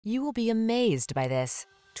You will be amazed by this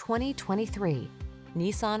 2023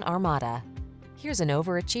 Nissan Armada. Here's an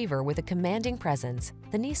overachiever with a commanding presence,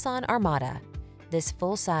 the Nissan Armada. This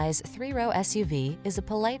full-size three-row SUV is a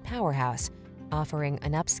polite powerhouse, offering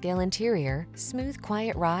an upscale interior, smooth,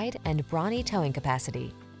 quiet ride, and brawny towing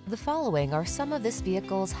capacity. The following are some of this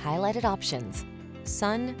vehicle's highlighted options: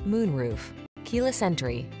 sun, moonroof, keyless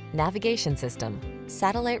entry, navigation system,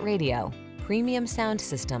 satellite radio, premium sound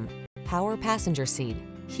system, power passenger seat,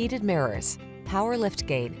 heated mirrors, power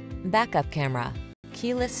liftgate, backup camera,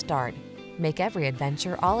 keyless start. Make every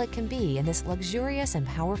adventure all it can be in this luxurious and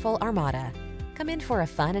powerful Armada. Come in for a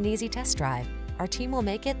fun and easy test drive. Our team will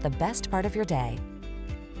make it the best part of your day.